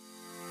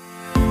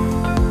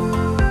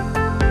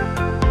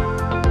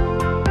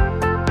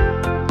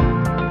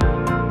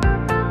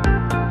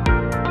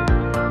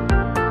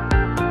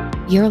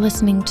You're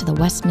listening to the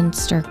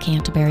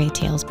Westminster-Canterbury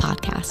Tales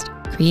podcast,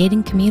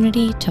 creating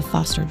community to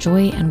foster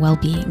joy and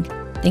well-being.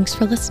 Thanks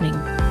for listening.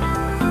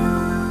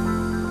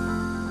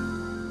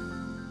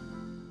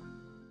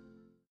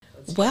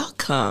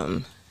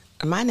 Welcome.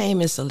 My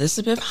name is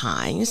Elizabeth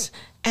Hines,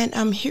 and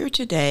I'm here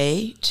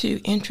today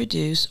to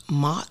introduce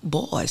Mark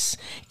Borst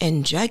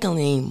in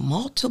Juggling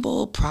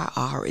Multiple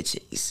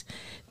Priorities.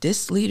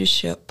 This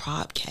leadership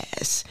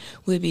podcast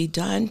will be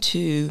done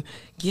to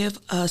give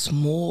us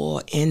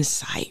more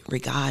insight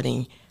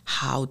regarding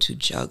how to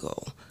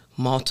juggle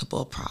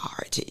multiple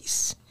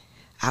priorities.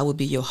 I will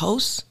be your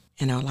host,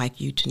 and I'd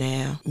like you to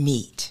now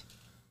meet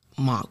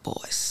Mark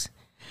Borst.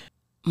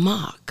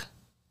 Mark,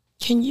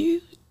 can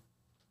you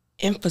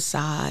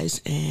emphasize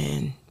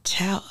and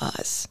tell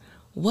us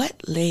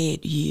what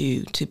led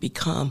you to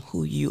become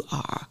who you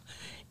are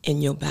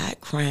in your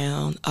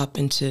background up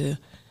into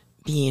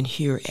being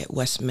here at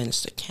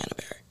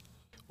Westminster-Canterbury?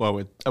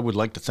 Well, I would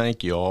like to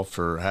thank you all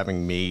for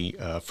having me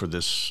for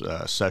this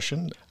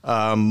session.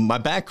 My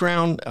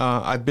background,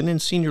 I've been in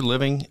senior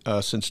living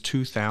since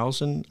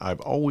 2000. I've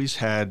always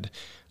had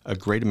a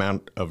great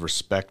amount of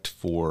respect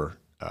for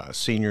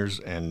seniors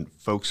and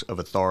folks of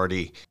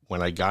authority.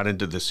 When I got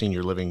into the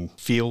senior living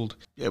field,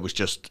 it was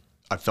just,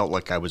 I felt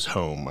like I was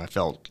home. I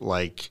felt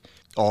like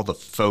all the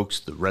folks,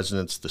 the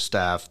residents, the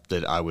staff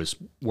that I was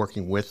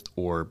working with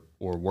or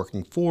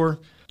working for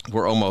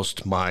were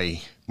almost my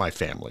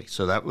family.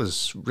 So that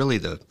was really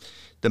the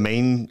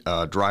main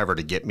driver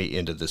to get me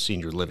into the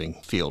senior living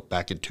field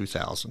back in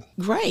 2000.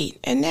 Great.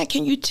 And now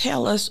can you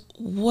tell us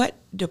what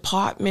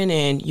department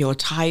and your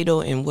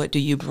title and what do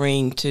you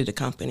bring to the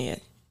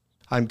company?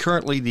 I'm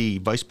currently the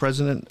Vice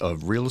President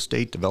of Real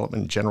Estate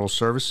Development and General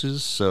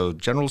Services. So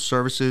General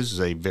Services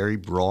is a very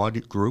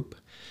broad group.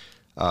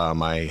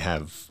 I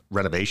have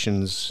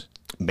renovations,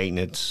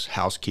 maintenance,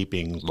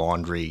 housekeeping,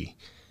 laundry,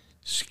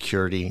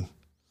 security,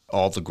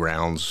 all the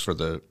grounds for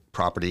the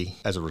property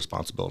as a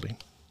responsibility,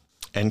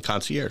 and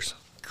concierge.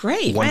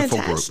 Great. Wonderful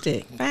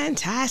Fantastic. Group.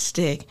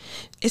 Fantastic.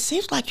 It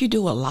seems like you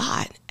do a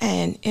lot.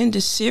 And in the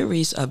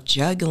series of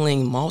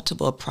juggling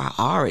multiple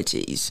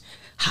priorities,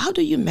 how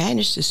do you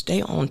manage to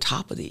stay on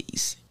top of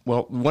these?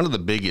 Well, one of the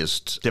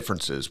biggest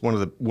differences, one of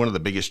the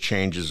biggest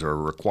changes or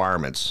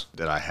requirements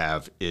that I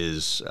have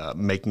is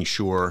making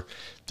sure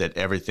that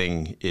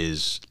everything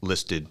is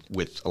listed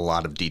with a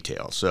lot of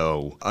detail.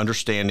 So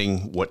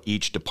understanding what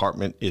each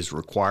department is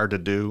required to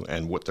do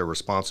and what their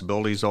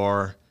responsibilities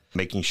are,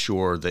 making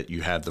sure that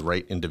you have the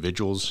right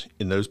individuals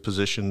in those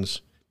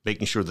positions,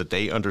 making sure that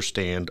they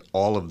understand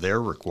all of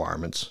their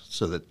requirements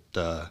so that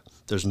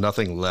there's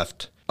nothing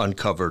left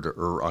uncovered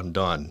or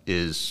undone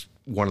is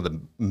one of the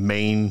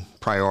main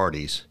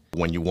priorities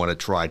when you want to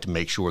try to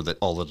make sure that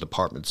all the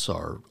departments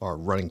are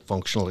running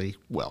functionally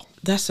well.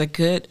 That's a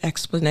good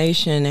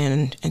explanation,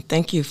 and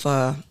thank you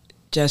for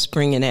just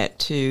bringing that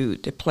to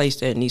the place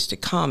that it needs to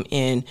come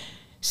in,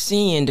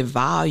 seeing the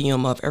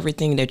volume of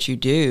everything that you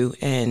do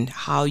and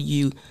how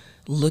you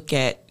look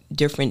at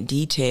different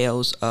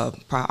details of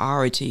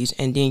priorities,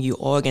 and then you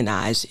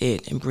organize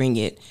it and bring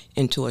it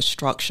into a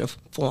structured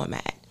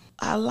format.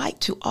 I'd like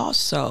to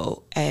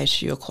also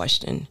ask you a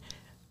question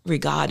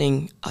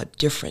regarding a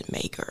different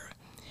maker.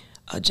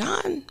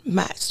 John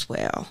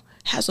Maxwell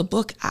has a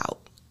book out,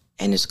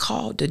 and it's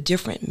called The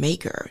Different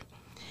Maker.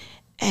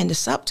 And the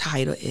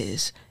subtitle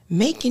is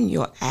Making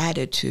Your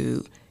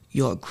Attitude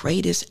Your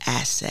Greatest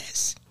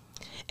Assets.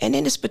 And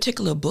in this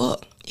particular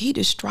book, he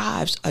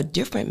describes a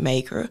different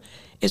maker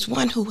as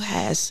one who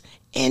has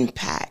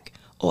impact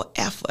or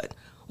effort,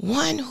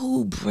 one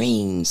who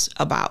brings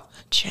about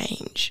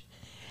change.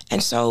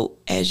 And so,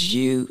 as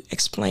you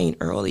explained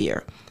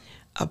earlier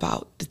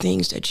about the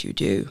things that you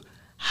do,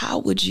 how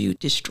would you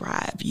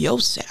describe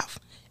yourself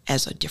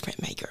as a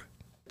different maker?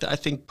 I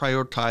think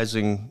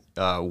prioritizing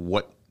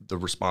what the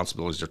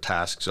responsibilities or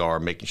tasks are,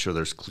 making sure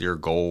there's clear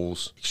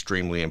goals,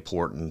 extremely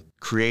important.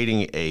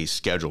 Creating a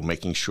schedule,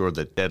 making sure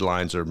that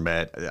deadlines are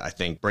met. I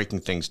think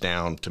breaking things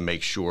down to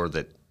make sure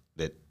that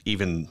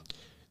even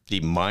the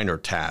minor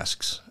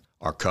tasks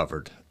are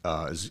covered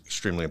is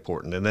extremely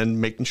important. And then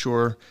making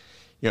sure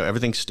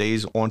everything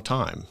stays on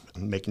time,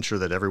 making sure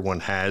that everyone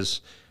has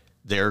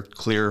their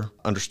clear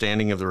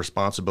understanding of the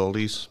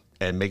responsibilities,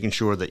 and making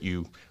sure that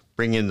you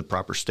bring in the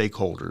proper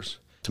stakeholders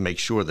to make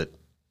sure that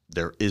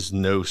there is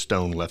no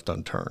stone left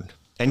unturned.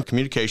 And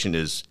communication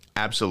is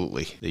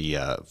absolutely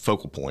the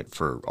focal point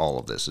for all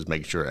of this, is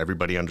making sure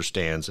everybody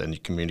understands and you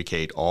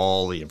communicate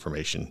all the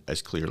information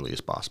as clearly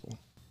as possible.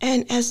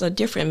 And as a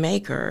different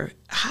maker,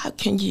 how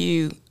can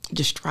you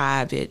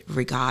describe it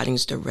regarding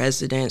the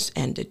residents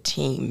and the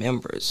team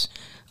members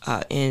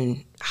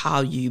in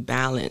how you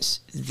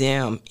balance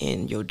them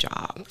in your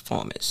job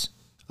performance?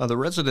 The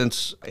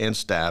residents and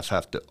staff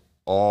have to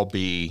all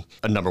be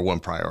a number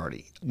one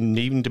priority.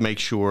 Needing to make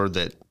sure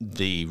that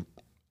the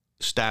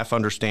staff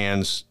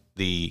understands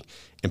the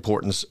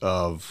importance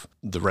of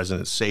the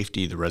residents'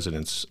 safety, the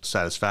residents'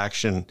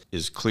 satisfaction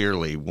is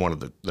clearly one of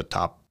the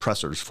top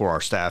pressers for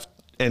our staff,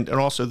 and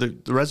also the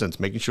residents,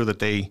 making sure that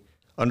they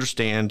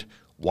understand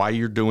why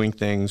you're doing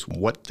things,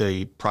 what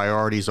the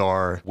priorities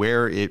are,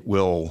 where it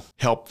will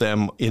help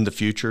them in the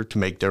future to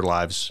make their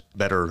lives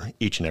better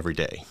each and every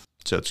day.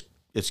 So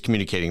it's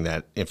communicating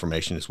that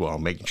information as well,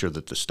 making sure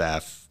that the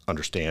staff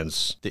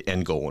understands the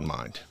end goal in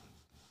mind.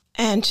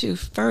 And to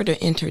further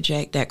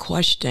interject that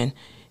question,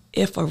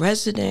 if a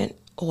resident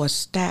or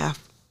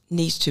staff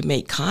needs to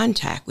make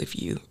contact with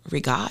you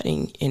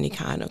regarding any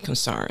kind of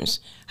concerns,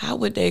 how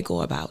would they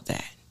go about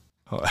that?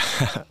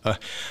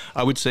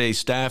 I would say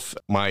staff,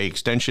 my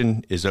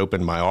extension is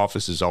open. My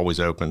office is always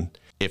open.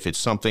 If it's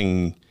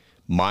something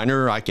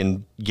minor I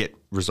can get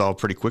resolved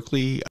pretty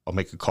quickly, I'll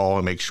make a call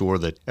and make sure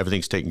that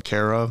everything's taken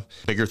care of.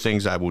 Bigger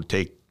things I would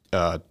take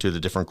to the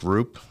different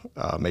group,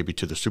 maybe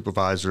to the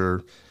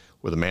supervisor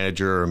or the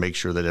manager, or make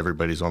sure that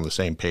everybody's on the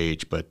same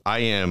page. But I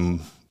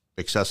am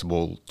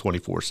accessible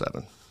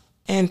 24/7.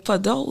 And for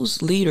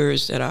those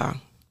leaders that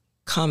are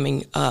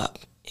coming up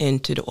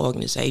into the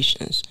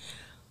organizations,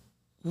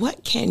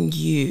 what can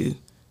you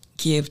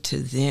give to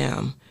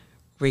them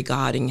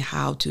regarding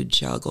how to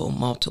juggle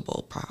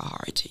multiple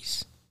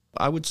priorities?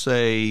 I would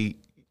say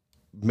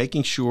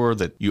making sure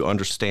that you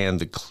understand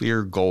the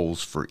clear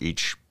goals for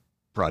each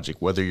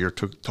project, whether you're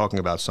talking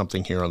about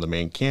something here on the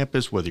main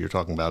campus, whether you're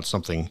talking about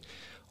something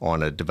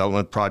on a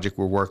development project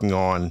we're working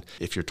on,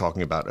 if you're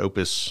talking about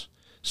Opus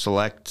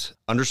Select,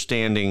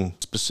 understanding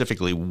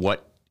specifically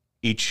what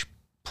each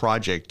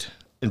project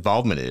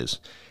involvement is,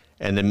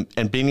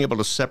 and being able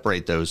to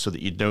separate those so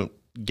that you don't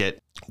get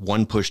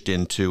one pushed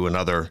into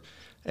another,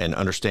 and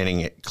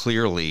understanding it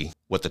clearly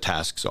what the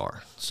tasks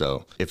are.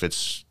 So if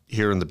it's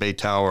here in the Bay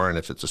Tower and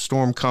if it's a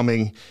storm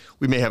coming,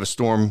 we may have a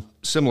storm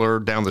similar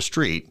down the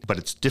street, but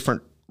it's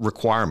different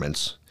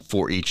requirements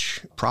for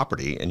each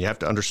property, and you have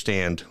to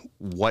understand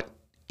what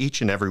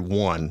each and every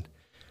one,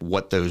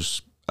 what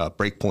those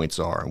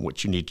breakpoints are and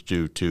what you need to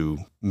do to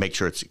make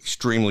sure it's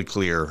extremely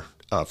clear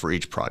for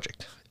each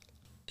project.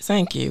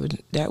 Thank you.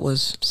 That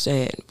was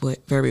said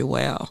very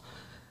well.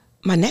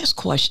 My next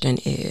question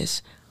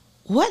is,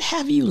 what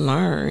have you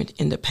learned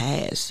in the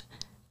past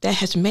that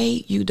has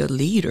made you the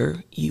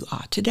leader you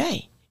are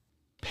today?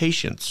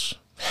 Patience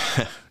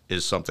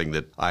is something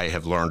that I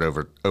have learned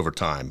over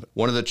time.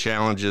 One of the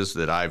challenges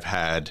that I've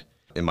had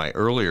in my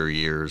earlier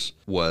years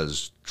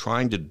was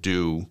trying to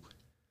do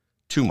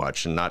too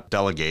much and not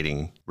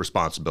delegating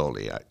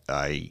responsibility.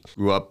 I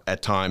grew up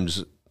at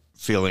times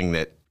feeling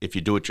that if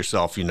you do it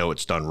yourself, you know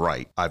it's done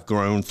right. I've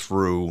grown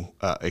through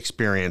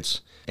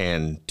experience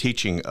and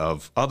teaching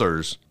of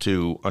others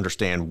to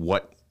understand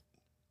what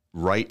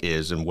right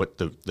is and what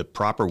the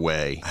proper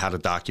way, how to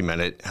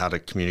document it, how to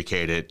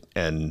communicate it.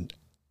 And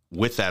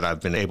with that,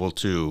 I've been able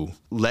to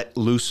let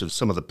loose of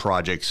some of the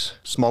projects,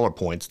 smaller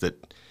points that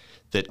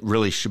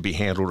really should be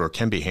handled or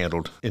can be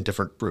handled in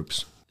different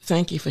groups.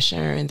 Thank you for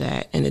sharing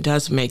that. And it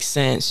does make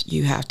sense.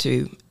 You have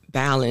to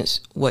balance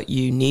what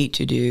you need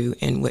to do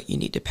and what you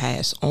need to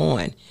pass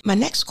on. My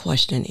next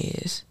question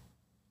is,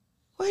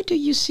 where do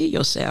you see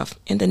yourself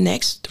in the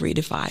next 3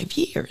 to 5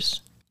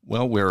 years?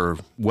 Well, we're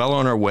well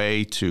on our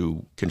way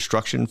to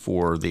construction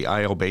for the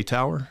IL Bay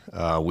Tower.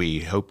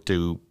 We hope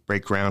to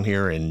break ground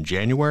here in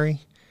January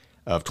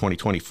of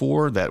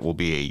 2024. That will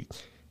be a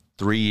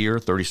 3-year,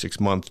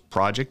 36-month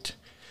project.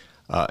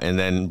 And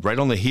then right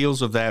on the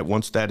heels of that,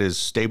 once that is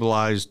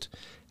stabilized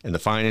and the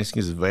financing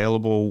is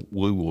available,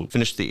 we will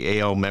finish the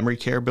AL memory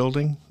care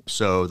building.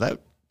 So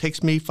that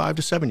takes me 5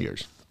 to 7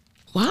 years.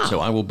 Wow. So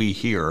I will be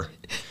here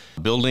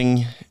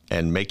building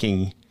and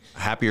making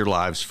happier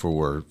lives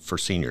for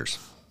seniors.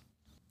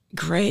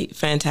 Great.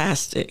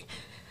 Fantastic.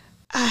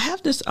 I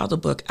have this other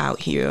book out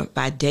here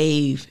by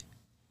Dave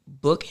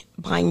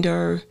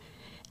Bookbinder,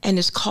 and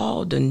it's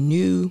called The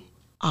New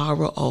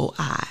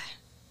ROI,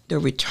 The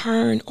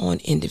Return on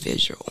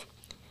Individual.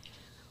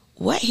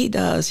 What he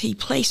does, he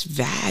places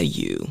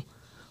value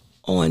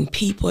on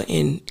people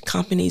in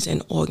companies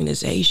and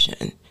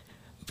organizations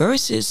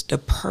versus the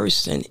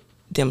person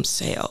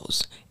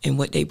themselves and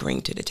what they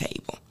bring to the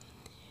table.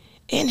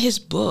 In his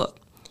book,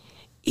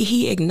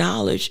 he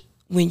acknowledged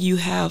when you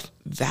have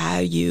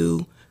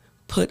value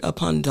put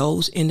upon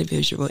those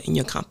individuals in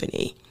your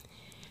company,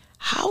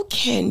 how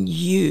can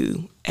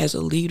you, as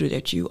a leader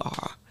that you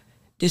are,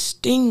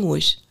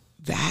 distinguish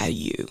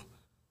value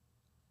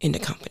in the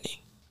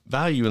company?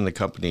 Value in the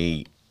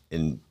company,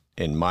 in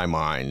my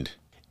mind,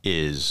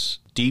 is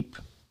deep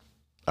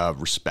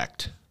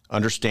respect,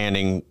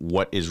 understanding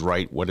what is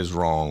right, what is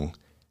wrong,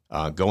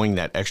 going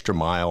that extra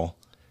mile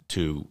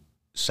to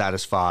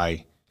satisfy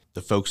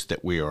the folks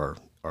that we are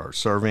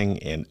serving,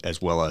 and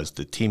as well as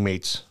the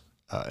teammates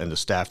and the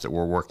staff that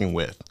we're working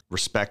with.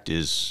 Respect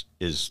is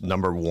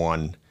number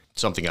one,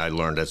 something I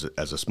learned as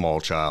a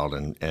small child,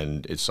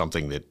 and it's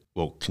something that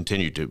will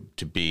continue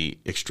to be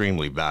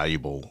extremely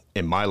valuable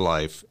in my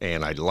life.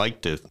 And I'd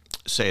like to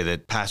say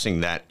that passing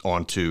that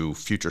on to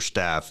future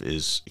staff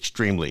is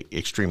extremely,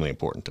 extremely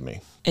important to me.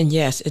 And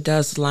yes, it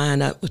does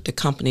line up with the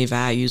company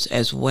values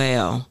as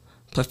well: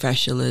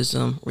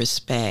 professionalism,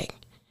 respect,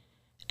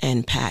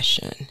 and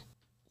passion.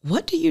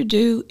 What do you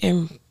do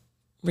in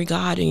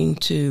regarding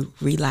to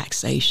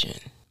relaxation?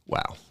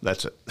 Wow,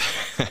 that's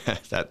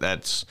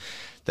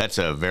That's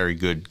a very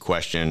good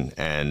question,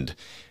 and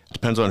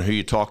depends on who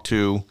you talk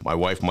to. My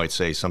wife might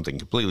say something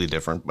completely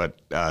different, but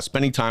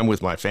spending time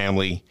with my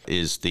family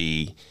is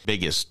the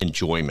biggest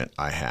enjoyment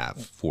I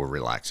have for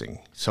relaxing.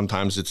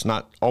 Sometimes it's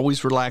not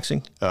always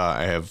relaxing.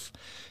 I have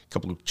a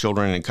couple of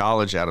children in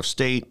college out of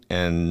state,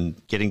 and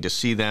getting to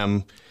see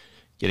them,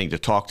 getting to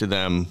talk to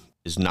them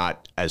is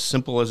not as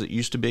simple as it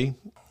used to be.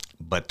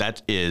 But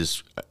that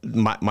is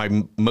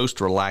my most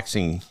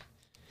relaxing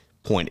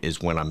point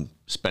is when I'm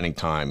spending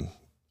time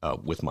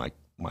with my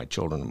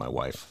children and my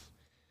wife.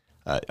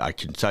 I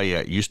can tell you,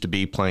 it used to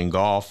be playing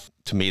golf.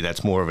 To me,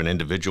 that's more of an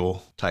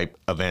individual type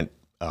event.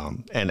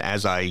 And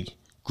as I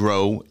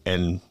grow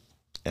and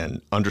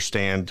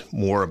understand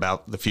more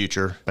about the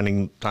future,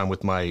 spending time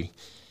with my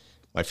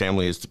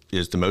family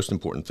is the most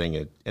important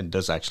thing, and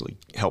does actually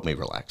help me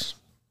relax.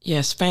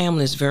 Yes,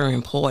 family is very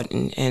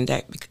important, and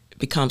that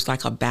becomes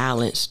like a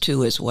balance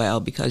too as well,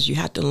 because you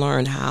have to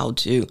learn how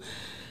to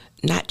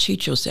not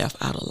cheat yourself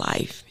out of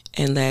life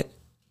and let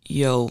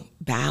your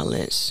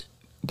balance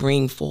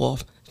bring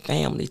forth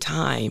family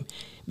time,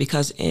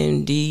 because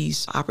in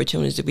these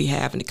opportunities that we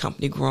have in the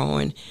company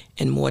growing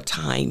and more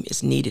time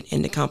is needed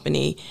in the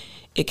company,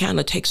 it kind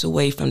of takes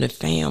away from the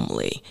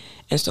family.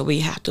 And so we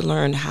have to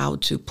learn how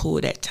to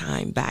pull that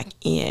time back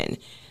in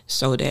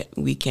so that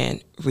we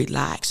can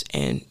relax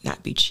and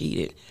not be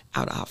cheated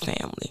out of our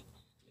family.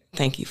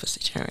 Thank you for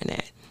sharing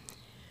that.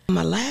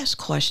 My last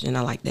question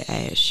I'd like to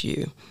ask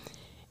you,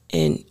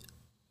 and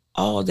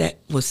all that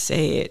was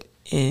said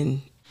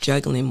in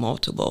juggling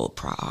multiple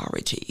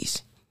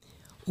priorities,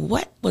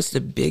 what was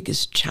the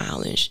biggest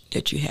challenge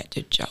that you had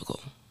to juggle?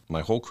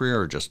 My whole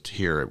career, or just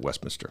here at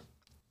Westminster?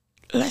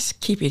 Let's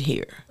keep it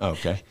here.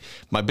 Okay.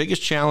 My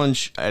biggest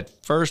challenge at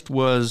first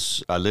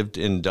was I lived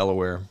in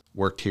Delaware,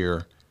 worked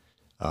here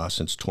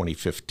since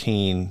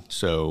 2015,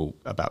 so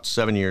about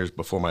 7 years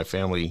before my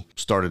family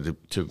started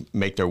to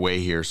make their way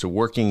here. So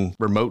working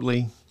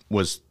remotely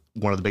was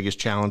one of the biggest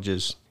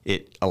challenges.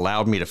 It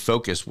allowed me to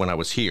focus when I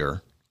was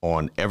here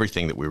on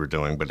everything that we were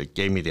doing, but it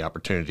gave me the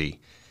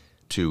opportunity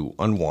to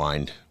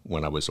unwind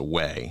when I was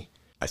away.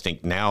 I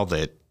think now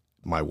that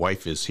my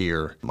wife is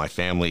here, my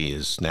family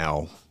is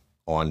now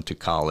on to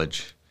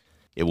college,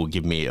 it will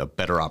give me a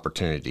better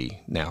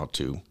opportunity now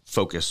to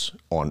focus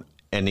on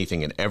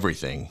anything and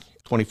everything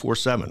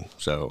 24/7.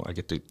 So I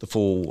get the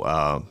full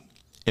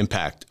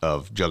impact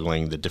of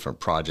juggling the different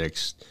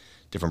projects,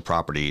 different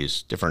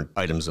properties, different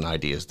items and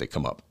ideas that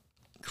come up.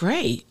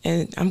 Great.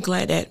 And I'm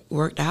glad that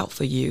worked out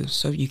for you,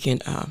 so you can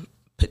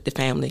put the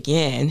family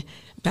again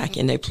back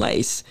in their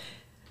place.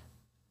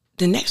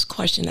 The next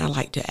question I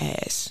like to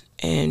ask,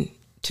 and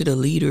to the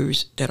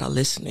leaders that are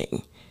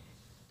listening,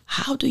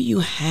 how do you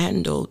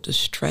handle the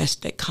stress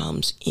that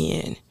comes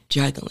in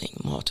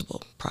juggling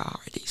multiple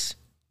priorities?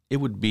 It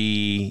would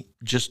be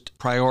just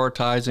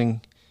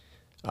prioritizing,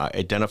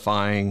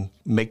 identifying,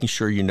 making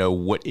sure you know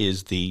what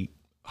is the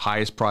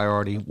highest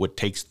priority, what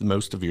takes the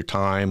most of your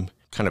time,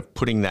 kind of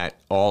putting that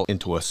all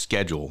into a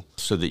schedule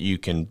so that you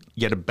can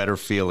get a better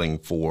feeling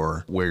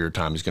for where your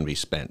time is going to be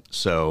spent.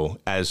 So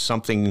as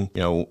something,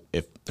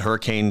 if the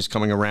hurricane's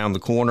coming around the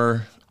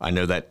corner, I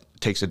know that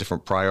takes a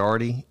different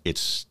priority.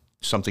 It's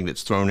something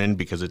that's thrown in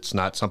because it's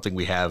not something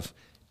we have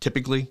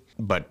typically,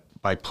 but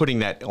by putting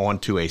that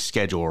onto a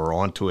schedule or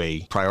onto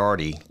a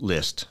priority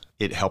list,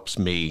 it helps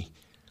me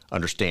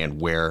understand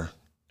where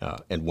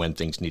and when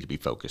things need to be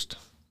focused.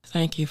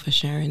 Thank you for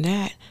sharing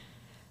that.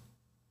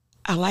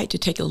 I'd like to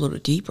take a little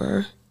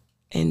deeper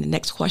in the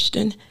next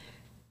question.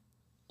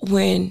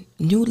 When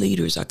new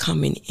leaders are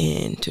coming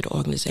into the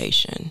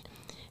organization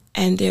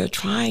and they're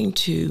trying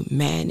to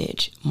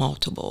manage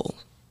multiple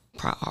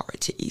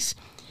priorities,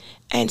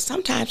 and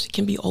sometimes it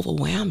can be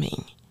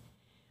overwhelming,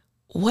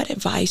 what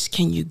advice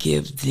can you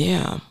give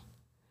them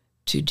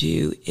to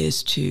do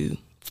is to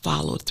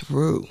follow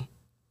through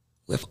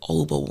with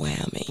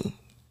overwhelming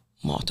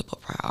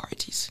multiple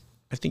priorities?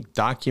 I think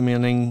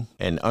documenting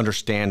and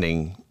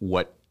understanding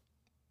what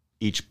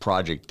each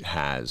project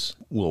has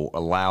will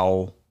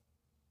allow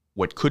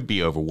what could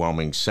be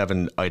overwhelming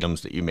 7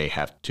 items that you may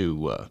have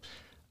to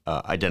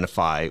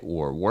identify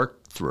or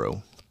work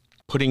through.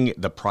 Putting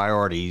the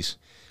priorities,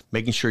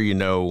 making sure you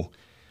know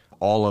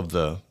all of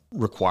the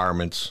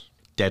requirements,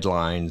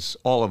 deadlines,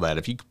 all of that.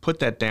 If you could put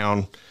that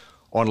down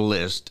on a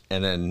list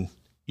and then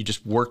you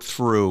just work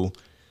through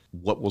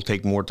what will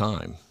take more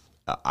time.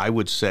 I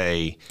would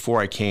say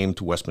before I came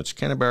to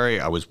Westminster-Canterbury,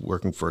 I was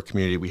working for a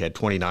community. We had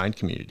 29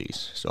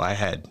 communities. So I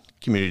had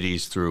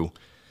communities through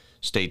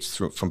states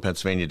from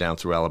Pennsylvania down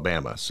through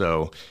Alabama.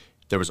 So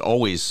there was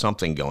always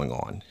something going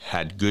on.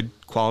 Had good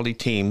quality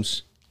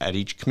teams at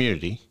each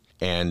community.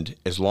 And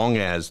as long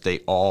as they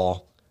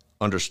all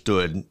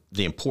understood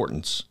the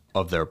importance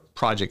of their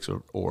projects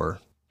or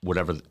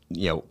whatever,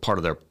 part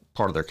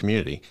of their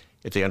community,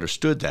 if they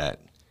understood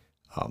that,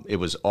 it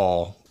was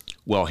all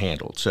well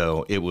handled.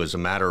 So it was a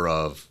matter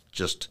of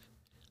just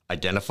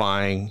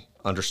identifying,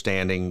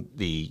 understanding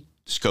the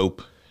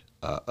scope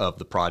of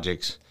the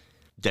projects,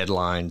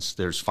 deadlines.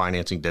 There's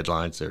financing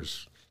deadlines,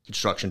 there's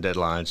construction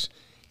deadlines,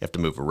 have to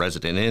move a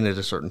resident in at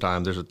a certain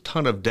time. There's a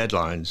ton of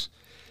deadlines.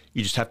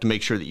 You just have to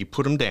make sure that you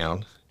put them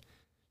down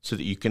so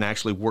that you can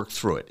actually work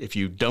through it. If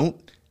you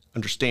don't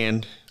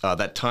understand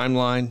that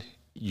timeline,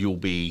 you'll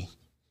be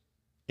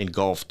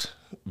engulfed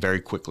very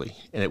quickly,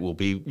 and it will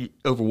be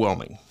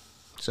overwhelming.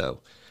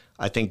 So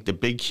I think the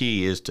big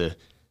key is to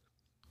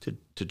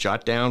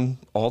jot down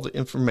all the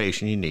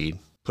information you need,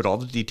 put all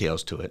the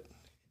details to it,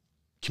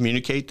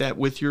 communicate that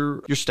with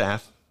your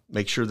staff,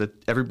 make sure that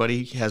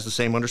everybody has the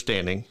same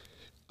understanding,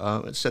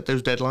 set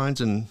those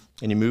deadlines, and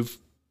you move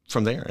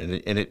from there.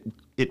 And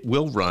it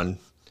will run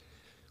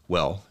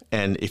well.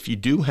 And if you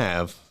do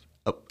have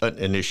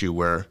an issue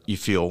where you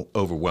feel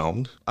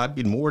overwhelmed, I'd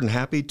be more than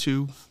happy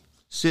to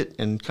sit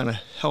and kind of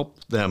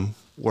help them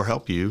or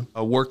help you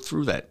work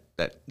through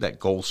that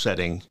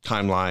goal-setting,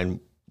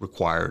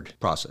 timeline-required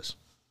process.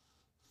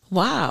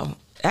 Wow,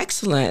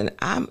 excellent.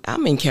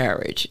 I'm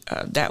encouraged.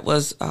 That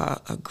was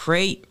a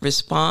great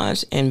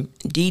response and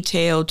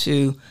detail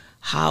to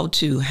how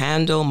to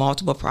handle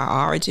multiple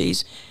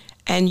priorities.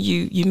 And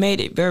you made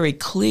it very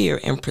clear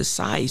and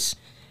precise.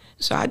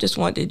 So I just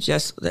want to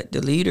just let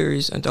the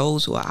leaders and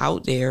those who are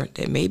out there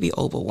that may be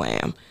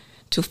overwhelmed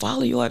to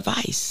follow your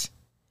advice,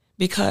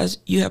 because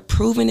you have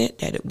proven it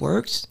that it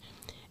works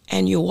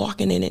and you're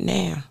walking in it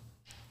now.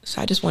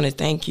 So I just want to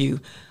thank you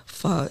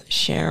for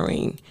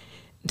sharing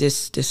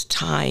this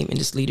time in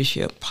this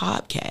leadership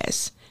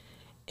podcast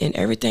and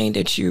everything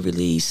that you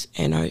released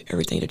and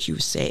everything that you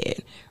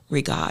said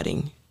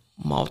regarding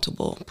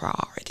multiple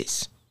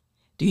priorities.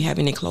 Do you have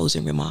any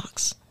closing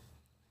remarks?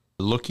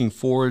 Looking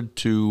forward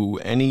to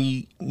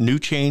any new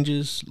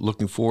changes,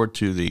 looking forward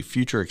to the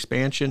future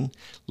expansion,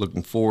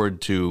 looking forward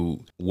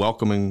to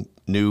welcoming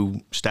new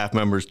staff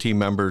members, team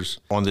members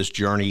on this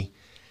journey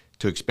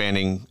to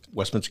expanding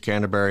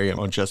Westminster-Canterbury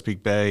on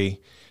Chesapeake Bay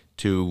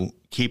to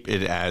keep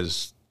it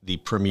as the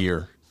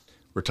premier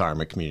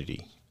retirement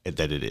community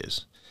that it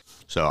is.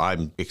 So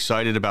I'm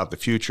excited about the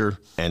future,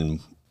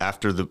 and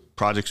after the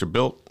projects are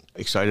built,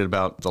 excited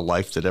about the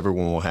life that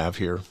everyone will have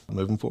here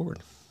moving forward.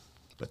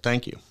 But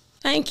thank you.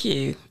 Thank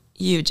you.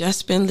 You've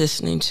just been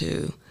listening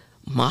to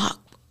Mark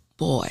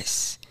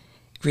Borst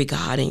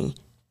regarding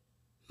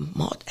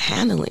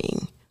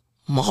handling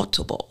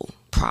multiple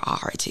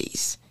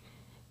priorities.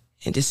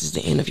 And this is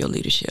the end of your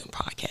leadership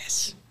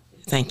podcast.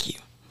 Thank you.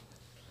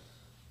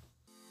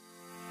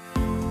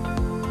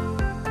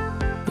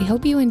 We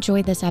hope you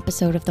enjoyed this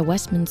episode of the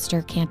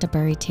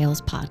Westminster-Canterbury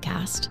Tales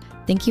podcast.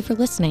 Thank you for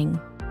listening.